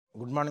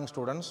Good morning,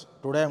 students.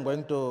 Today I am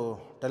going to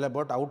tell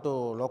about how to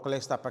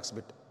localize the apex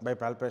bit by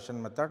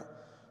palpation method.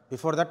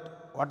 Before that,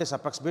 what is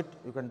apex bit?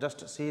 You can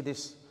just see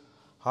this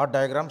heart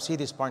diagram, see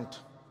this point.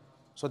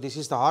 So this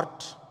is the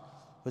heart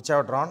which I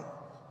have drawn.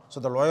 So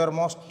the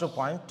lowermost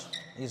point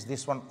is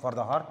this one for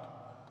the heart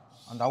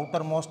and the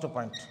outermost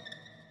point.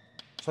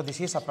 So this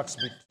is apex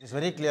bit. It is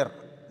very clear,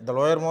 the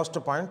lowermost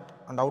point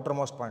and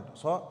outermost point.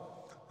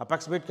 So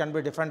apex bit can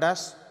be defined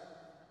as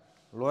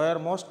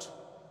lowermost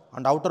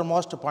and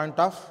outermost point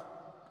of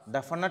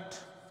definite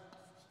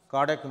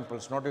cardiac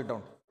impulse. Note it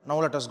down.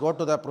 Now let us go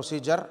to the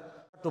procedure.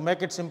 To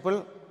make it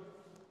simple,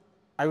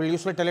 I will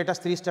usually tell it as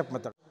 3-step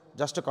method.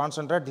 Just to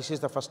concentrate, this is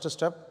the first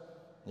step.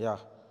 Yeah,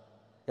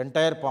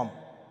 entire palm.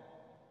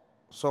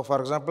 So for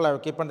example, I will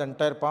keep on the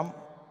entire palm.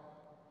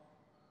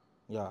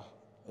 Yeah,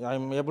 I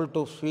am able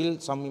to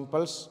feel some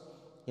impulse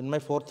in my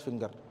 4th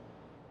finger.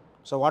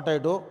 So what I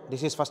do,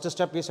 this is first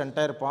step is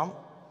entire palm.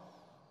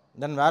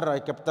 Then where I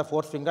kept the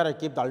 4th finger, I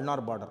keep the ulnar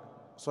border.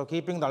 So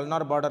keeping the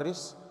ulnar border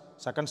is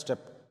 2nd step.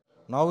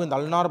 Now in the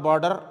ulnar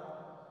border,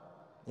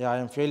 yeah, I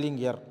am feeling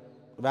here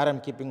where I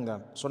am keeping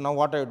them. So now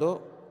what I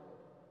do,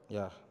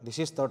 yeah, this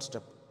is 3rd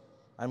step.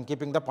 I am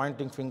keeping the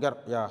pointing finger.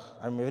 Yeah,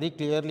 I am very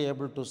clearly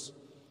able to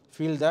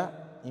feel the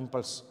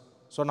impulse.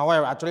 So now I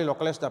have actually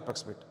localized the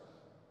apex bit.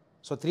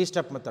 So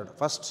 3-step method.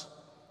 First,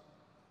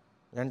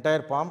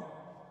 entire palm,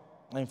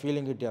 I am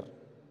feeling it here.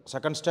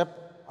 2nd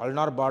step,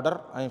 ulnar border,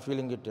 I am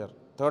feeling it here.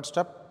 3rd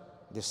step,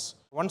 this.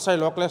 Once I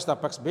localize the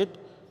apex bit,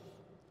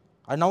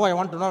 now I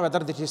want to know whether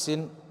this is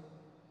in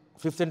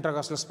 5th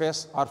intercostal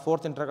space or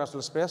 4th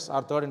intercostal space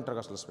or 3rd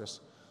intercostal space.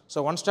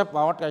 So one step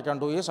what I can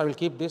do is I will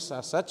keep this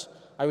as such.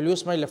 I will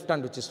use my left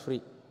hand which is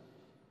free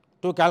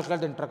to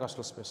calculate the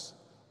intercostal space.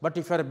 But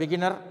if you are a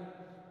beginner,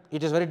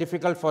 it is very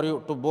difficult for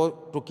you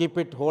to keep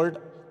it hold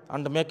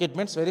and make it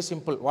means very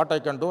simple. What I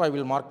can do, I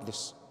will mark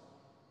this.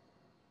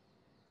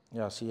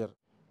 Yeah, see here.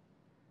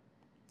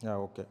 Yeah,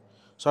 okay.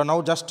 So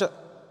now just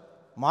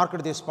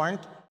marked this point.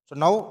 So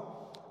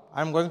now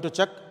I am going to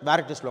check where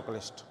it is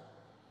localized.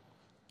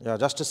 Yeah,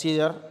 just to see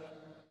here.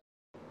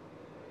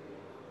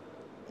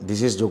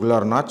 This is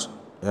jugular notch.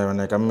 When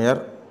I come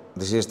here,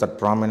 this is that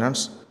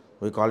prominence.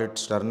 We call it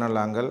sternal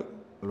angle,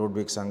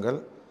 Ludwig's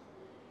angle.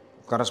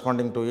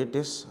 Corresponding to it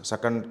is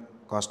 2nd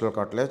costal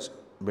cartilage.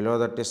 Below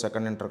that is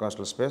 2nd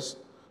intercostal space,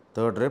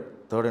 3rd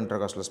rib, 3rd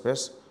intercostal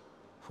space,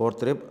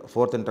 4th rib,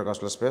 4th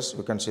intercostal space.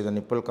 You can see the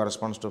nipple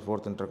corresponds to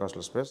 4th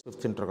intercostal space,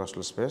 5th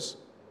intercostal space.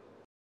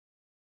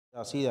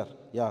 Yeah, see here.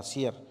 Yeah,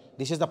 see here.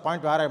 This is the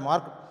point where I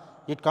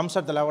marked. It comes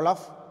at the level of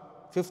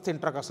 5th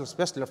intercostal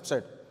space, left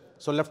side.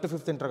 So left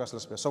 5th intercostal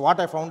space. So what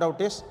I found out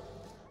is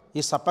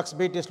apex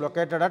beat is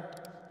located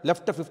at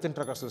left 5th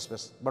intercostal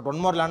space. But one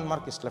more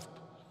landmark is left.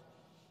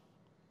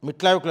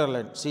 Midclavicular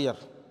line. See here.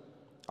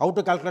 How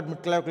to calculate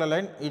midclavicular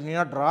line? You need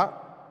not draw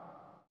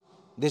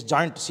this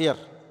joint here,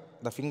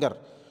 the finger.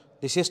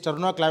 This is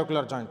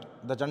sternoclavicular joint,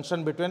 the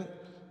junction between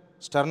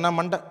sternum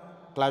and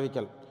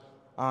clavicle.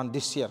 And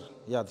this here,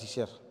 yeah, this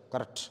here,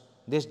 correct.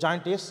 This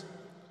joint is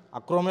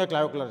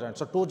acromioclavicular joint.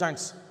 So two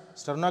joints,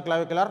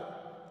 sternoclavicular,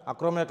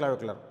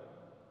 acromioclavicular. Or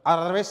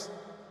otherwise,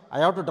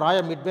 I have to draw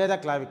a midway the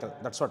clavicle.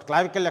 That's what.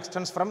 Clavicle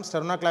extends from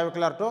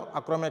sternoclavicular to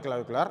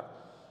acromioclavicular.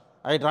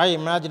 I draw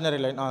imaginary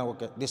line.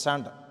 Okay, this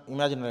and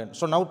imaginary line.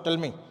 So now tell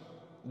me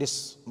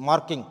this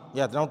marking.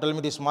 Yeah, now tell me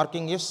this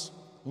marking is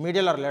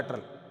medial or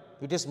lateral.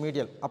 It is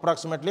medial,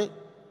 approximately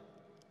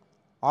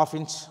 ½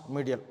 inch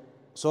medial.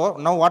 So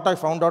now what I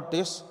found out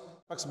is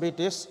apex beat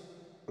is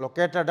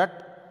located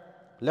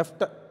at left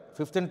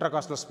 5th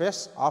intercostal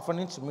space, ½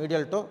 inch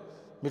medial to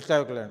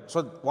midclavicular line.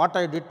 So what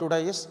I did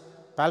today is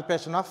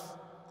palpation of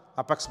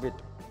apex beat.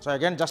 So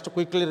again, just to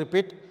quickly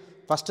repeat,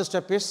 first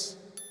step is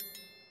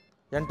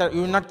enter.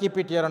 You will not keep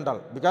it here and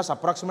all because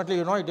approximately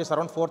you know it is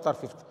around 4th or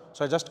 5th.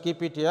 So I just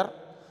keep it here.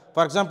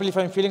 For example, if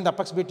I am feeling the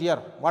apex beat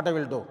here, what I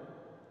will do?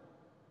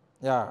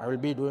 Yeah, I will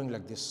be doing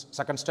like this.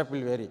 2nd step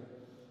will vary.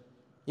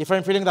 If I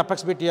am feeling the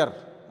apex beat here,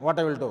 what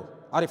I will do?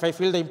 Or if I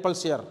feel the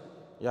impulse here,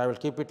 yeah, I will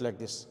keep it like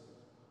this.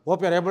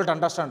 Hope you are able to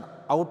understand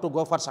how to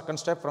go for 2nd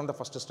step from the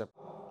 1st step.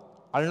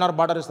 Ulnar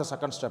border is the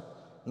 2nd step.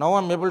 Now I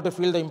am able to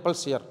feel the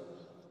impulse here.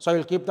 So I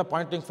will keep the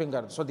pointing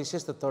finger. So this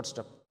is the 3rd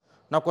step.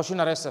 Now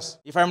question arises,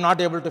 if I am not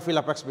able to feel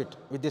apex beat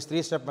with this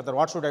 3-step method,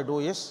 what should I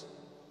do is,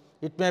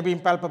 it may be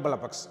impalpable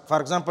apex.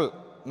 For example,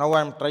 now I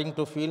am trying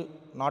to feel,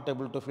 not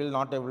able to feel,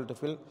 not able to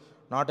feel,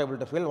 not able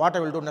to feel. What I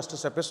will do next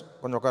step is,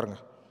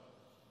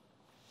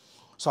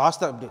 so ask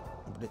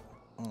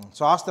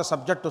the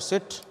subject to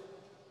sit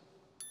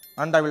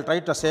and I will try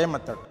the same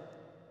method.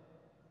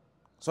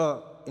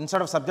 So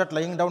instead of subject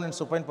lying down in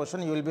supine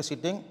position, you will be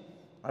sitting.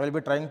 I will be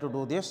trying to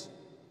do this.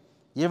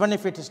 Even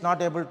if it is not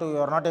able to, you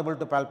are not able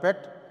to palpate,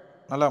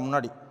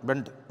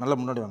 bend.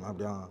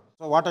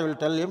 So what I will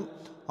tell him,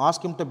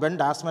 ask him to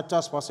bend as much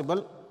as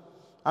possible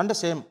and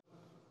same,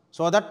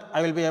 so that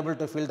I will be able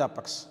to feel the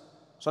apex.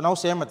 So now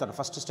same method,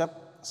 first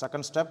step,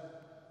 2nd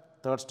step,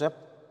 3rd step.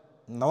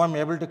 Now I am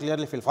able to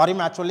clearly feel. For him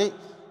actually,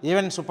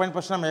 even in supine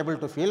position I am able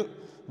to feel,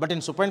 but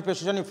in supine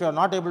position if you are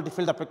not able to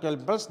feel the apical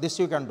impulse, this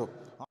you can do.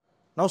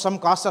 Now some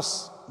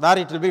causes where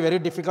it will be very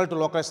difficult to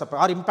localize the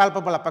or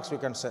impalpable apex we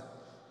can say.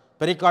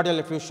 Pericardial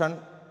effusion,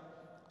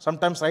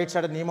 sometimes right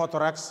sided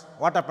pneumothorax.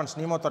 What happens?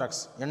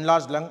 Pneumothorax,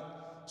 enlarged lung,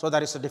 so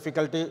there is a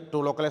difficulty to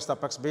localize the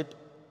apex beat.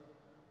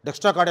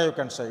 Dextrocardia you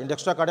can say. In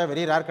dextrocardia,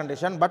 very rare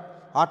condition,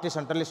 but heart is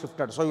centrally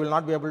shifted, so you will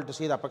not be able to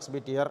see the apex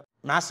beat here.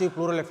 Massive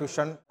pleural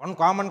effusion. One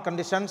common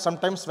condition,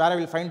 sometimes where I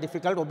will find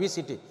difficult,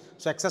 obesity.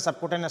 So excess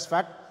subcutaneous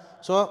fat.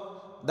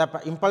 So the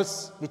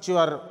impulse which you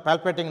are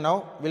palpating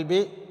now will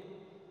be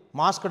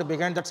masked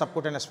behind that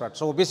subcutaneous fat.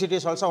 So obesity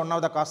is also one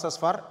of the causes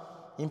for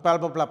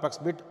impalpable apex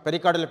beat.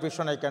 Pericardial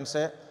effusion I can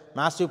say,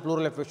 massive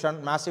pleural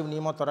effusion, massive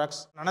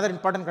pneumothorax. Another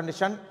important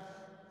condition,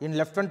 in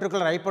left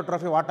ventricular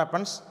hypertrophy what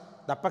happens?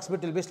 The apex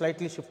beat will be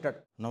slightly shifted.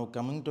 Now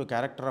coming to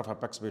character of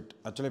apex beat,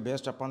 actually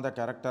based upon the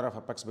character of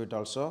apex beat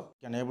also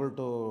can able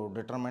to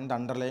determine the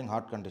underlying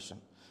heart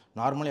condition.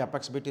 Normally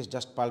apex beat is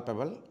just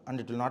palpable and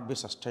it will not be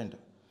sustained,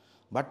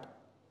 but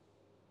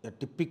a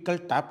typical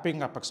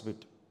tapping apex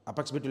beat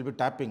will be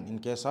tapping in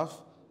case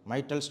of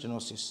mitral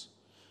stenosis.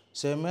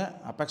 Same way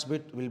apex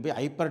beat will be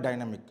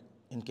hyperdynamic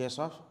in case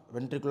of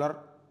ventricular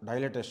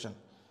dilatation,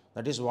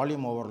 that is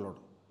volume overload.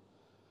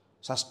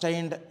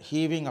 Sustained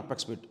heaving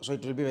apex beat, so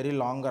it will be very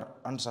longer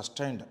and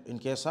sustained in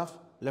case of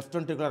left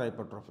ventricular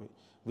hypertrophy,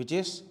 which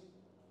is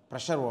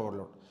pressure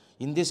overload.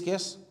 In this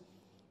case,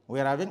 we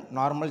are having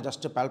normal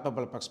just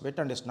palpable apex beat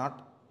and is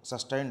not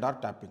sustained or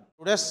tapping.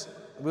 Today's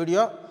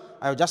video,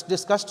 I have just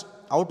discussed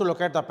how to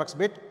locate the apex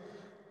beat,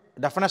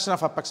 definition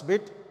of apex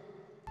beat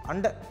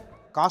and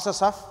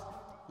causes of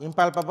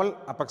impalpable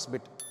apex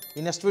beat.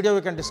 In next video,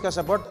 we can discuss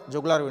about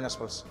jugular venous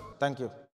pulse. Thank you.